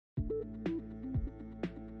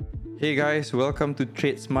Hey guys, welcome to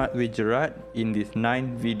Trade Smart with Gerard. In this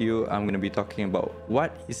 9th video, I'm going to be talking about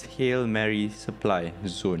what is Hail Mary supply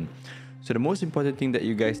zone. So the most important thing that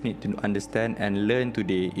you guys need to understand and learn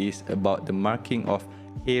today is about the marking of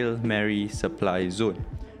Hail Mary supply zone.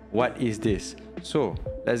 What is this? So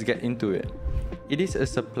let's get into it. It is a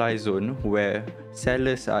supply zone where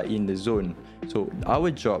sellers are in the zone. So our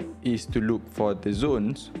job is to look for the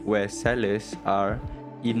zones where sellers are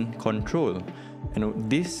in control. And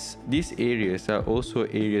these areas are also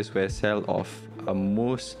areas where sell-off are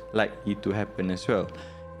most likely to happen as well.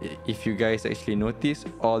 If you guys actually notice,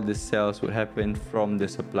 all the sales would happen from the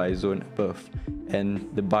supply zone above, and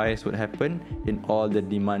the buys would happen in all the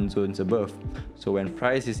demand zones above. So when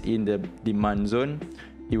price is in the demand zone,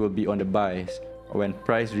 it will be on the buys. When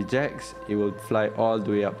price rejects, it will fly all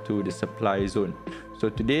the way up to the supply zone. So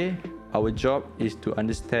today, our job is to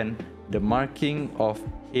understand the marking of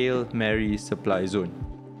Hail Mary supply zone.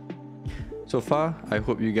 So far, I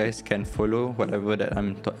hope you guys can follow whatever that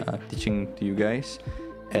I'm teaching to you guys.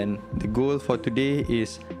 And the goal for today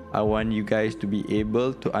is I want you guys to be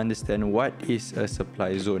able to understand what is a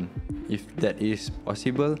supply zone. If that is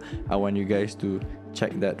possible, I want you guys to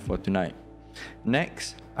check that for tonight.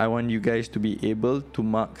 Next, I want you guys to be able to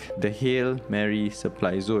mark the Hail Mary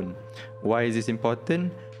supply zone. Why is this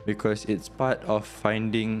important? Because it's part of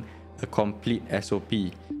finding a complete SOP.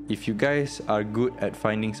 If you guys are good at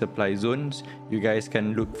finding supply zones, you guys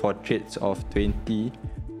can look for trades of 20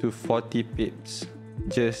 to 40 pips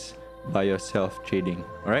just by yourself trading.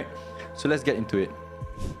 Alright, so let's get into it.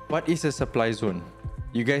 What is a supply zone?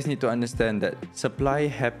 You guys need to understand that supply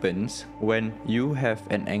happens when you have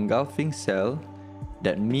an engulfing sell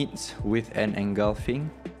that meets with an engulfing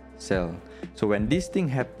sell. So when this thing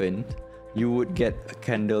happened, you would get a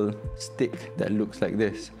candlestick that looks like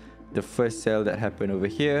this. The first sell that happened over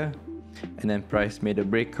here, and then price made a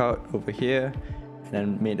breakout over here, and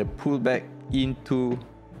then made a pullback into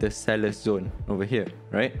the seller's zone over here,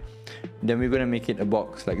 right? Then we're gonna make it a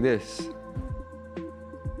box like this.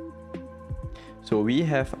 So we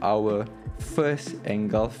have our first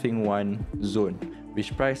engulfing one zone,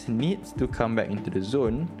 which price needs to come back into the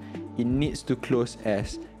zone. It needs to close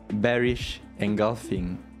as bearish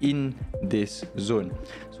engulfing in this zone.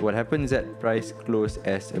 So what happens is that price close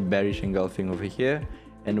as a bearish engulfing over here,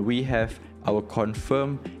 and we have our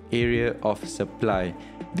confirmed area of supply.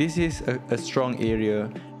 This is a strong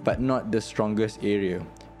area, but not the strongest area.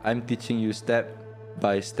 I'm teaching you step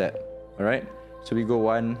by step. All right, so we go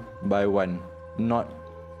one by one, not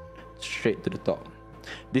straight to the top.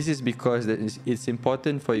 This is because it's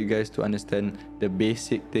important for you guys to understand the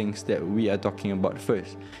basic things that we are talking about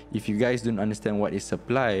first. If you guys don't understand what is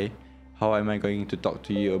supply, how am I going to talk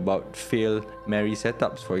to you about Hail Mary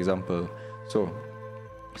setups, for example? So,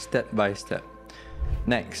 step by step.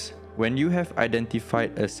 Next, when you have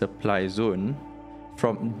identified a supply zone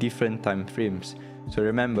from different time frames, so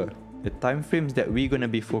remember, the time frames that we're going to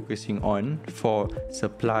be focusing on for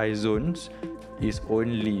supply zones is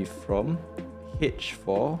only from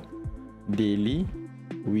H4, daily,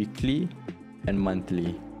 weekly, and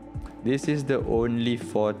monthly. This is the only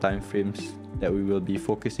 4 time frames that we will be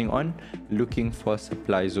focusing on looking for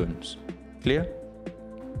supply zones. Clear?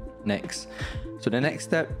 Next. So the next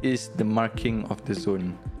step is the marking of the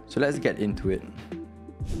zone. So let's get into it.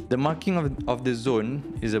 The marking of the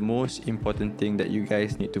zone is the most important thing that you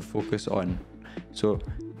guys need to focus on. So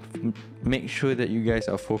make sure that you guys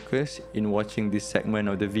are focused in watching this segment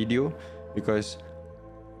of the video, because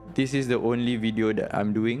this is the only video that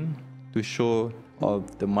I'm doing to show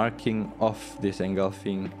of the marking of this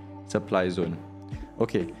engulfing supply zone.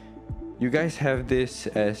 Okay, you guys have this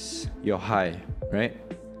as your high, right?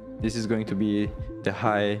 This is going to be the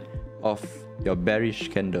high of your bearish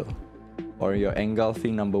candle, or your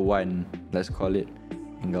engulfing number 1. Let's call it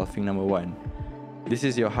engulfing number 1. This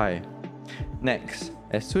is your high. Next,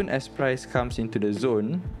 as soon as price comes into the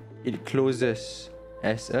zone, it closes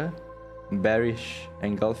as a bearish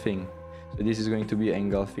engulfing. So this is going to be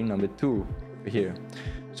engulfing number 2 over here.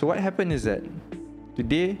 So what happened is that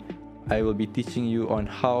today I will be teaching you on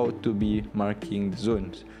how to be marking the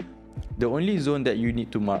zones. The only zone that you need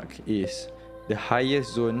to mark is the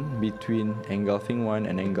highest zone between engulfing 1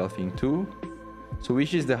 and engulfing 2. So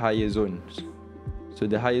which is the higher zones? So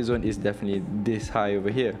the higher zone is definitely this high over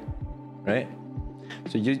here, right?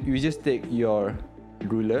 So you just take your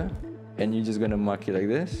ruler and you're just gonna mark it like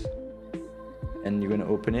this, and you're going to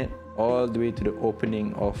open it all the way to the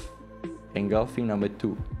opening of engulfing number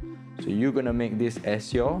 2. So you're going to make this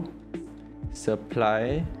as your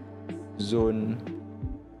supply zone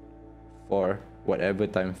for whatever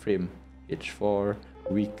time frame, H4,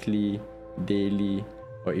 weekly, daily,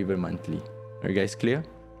 or even monthly. Are you guys clear?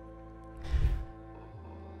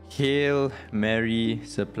 Hail Mary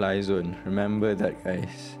supply zone. Remember that,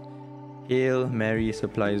 guys. Hail Mary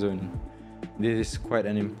supply zone. This is quite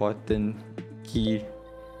an important key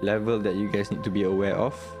level that you guys need to be aware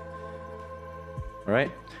of.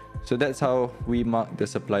 Alright, so that's how we mark the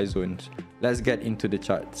supply zones. Let's get into the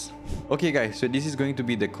charts. Okay guys, so this is going to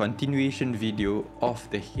be the continuation video of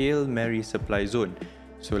the Hail Mary supply zone.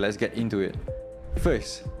 So let's get into it.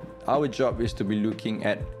 First, our job is to be looking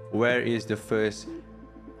at where is the first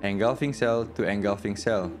engulfing cell to engulfing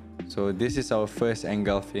cell. So this is our first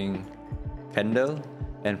engulfing candle,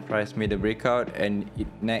 and price made a breakout and it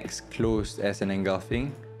next closed as an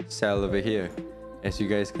engulfing cell over here. As you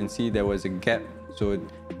guys can see, there was a gap, so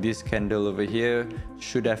this candle over here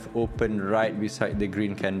should have opened right beside the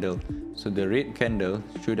green candle. So the red candle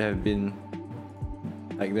should have been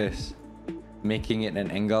like this, making it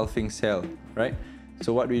an engulfing cell, right?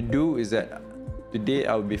 So what we do is that today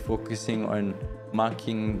I'll be focusing on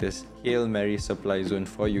marking this Hail Mary supply zone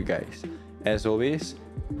for you guys. As always,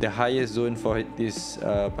 the highest zone for this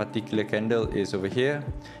particular candle is over here,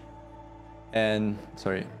 and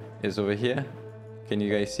is over here. Can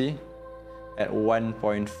you guys see? At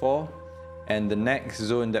 1.4, and the next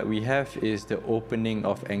zone that we have is the opening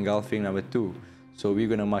of engulfing number 2. So we're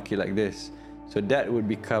gonna mark it like this. So that would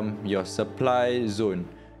become your supply zone.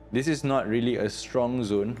 This is not really a strong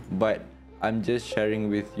zone, but I'm just sharing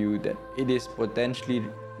with you that it is potentially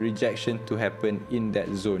rejection to happen in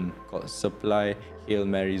that zone called supply Hail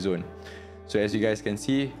Mary zone. So as you guys can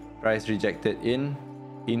see, price rejected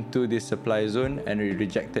into this supply zone and we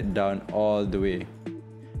rejected down all the way.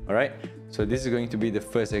 Alright, so this is going to be the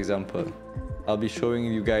first example. I'll be showing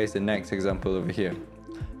you guys the next example over here.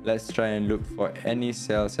 Let's try and look for any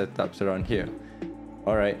sell setups around here.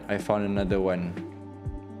 Alright, I found another one.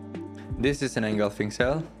 This is an engulfing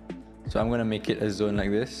cell, so I'm gonna make it a zone like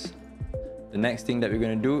this. The next thing that we're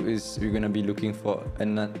going to do is we're going to be looking for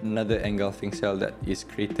another engulfing cell that is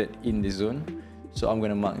created in the zone. So I'm going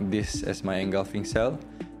to mark this as my engulfing cell.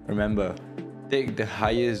 Remember, take the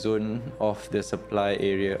highest zone of the supply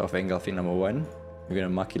area of engulfing number 1. We're going to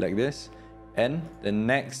mark it like this. And the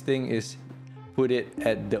next thing is put it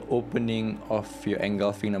at the opening of your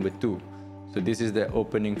engulfing number 2. So this is the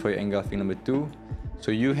opening for your engulfing number 2.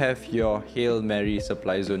 So you have your Hail Mary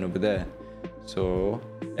supply zone over there. So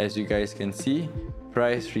as you guys can see,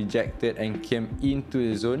 price rejected and came into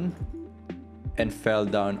the zone and fell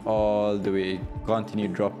down all the way,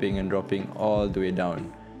 continued dropping and dropping all the way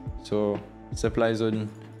down. So supply zone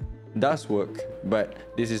does work,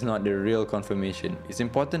 but this is not the real confirmation. It's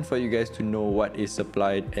important for you guys to know what is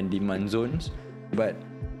supply and demand zones, but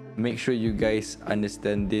make sure you guys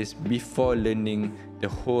understand this before learning the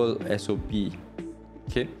whole SOP.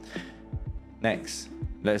 Okay, next,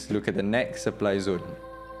 let's look at the next supply zone.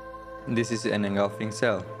 This is an engulfing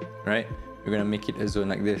cell, right? We're gonna make it a zone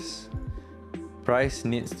like this. Price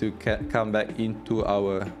needs to come back into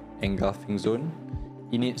our engulfing zone.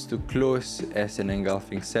 It needs to close as an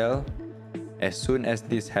engulfing cell. As soon as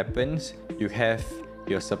this happens, you have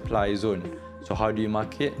your supply zone. So how do you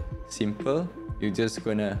mark it? Simple. You're just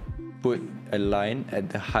gonna put a line at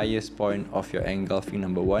the highest point of your engulfing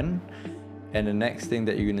number 1. And the next thing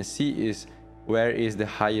that you're gonna see is where is the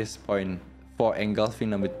highest point for engulfing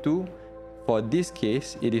number 2. For this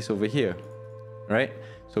case, it is over here, right?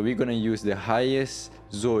 So we're gonna use the highest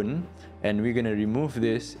zone and we're gonna remove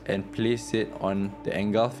this and place it on the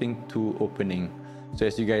engulfing 2 opening. So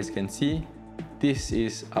as you guys can see, this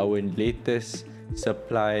is our latest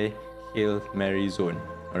supply Hail Mary zone.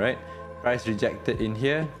 All right, price rejected in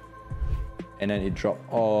here and then it dropped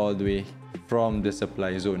all the way from the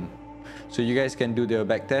supply zone. So you guys can do the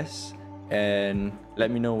back test and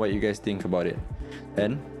let me know what you guys think about it.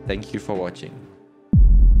 And thank you for watching.